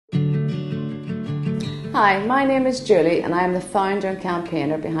Hi, my name is Julie and I am the founder and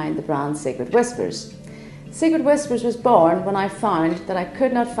campaigner behind the brand Secret Whispers. Secret Whispers was born when I found that I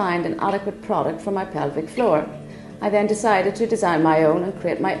could not find an adequate product for my pelvic floor. I then decided to design my own and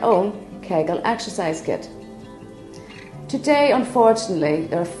create my own Kegel exercise kit. Today, unfortunately,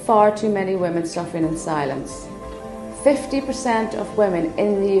 there are far too many women suffering in silence. 50% of women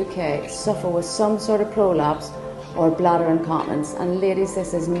in the UK suffer with some sort of prolapse or bladder incontinence, and ladies,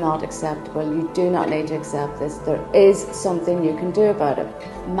 this is not acceptable. You do not need to accept this. There is something you can do about it.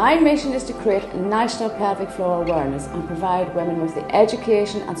 My mission is to create National Pelvic Floor Awareness and provide women with the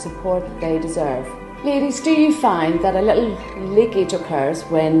education and support that they deserve. Ladies, do you find that a little leakage occurs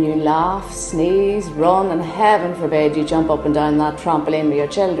when you laugh, sneeze, run, and heaven forbid you jump up and down that trampoline with your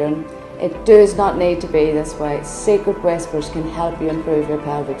children? It does not need to be this way. Secret Whispers can help you improve your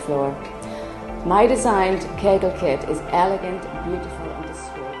pelvic floor. My designed Kegel kit is elegant, beautiful,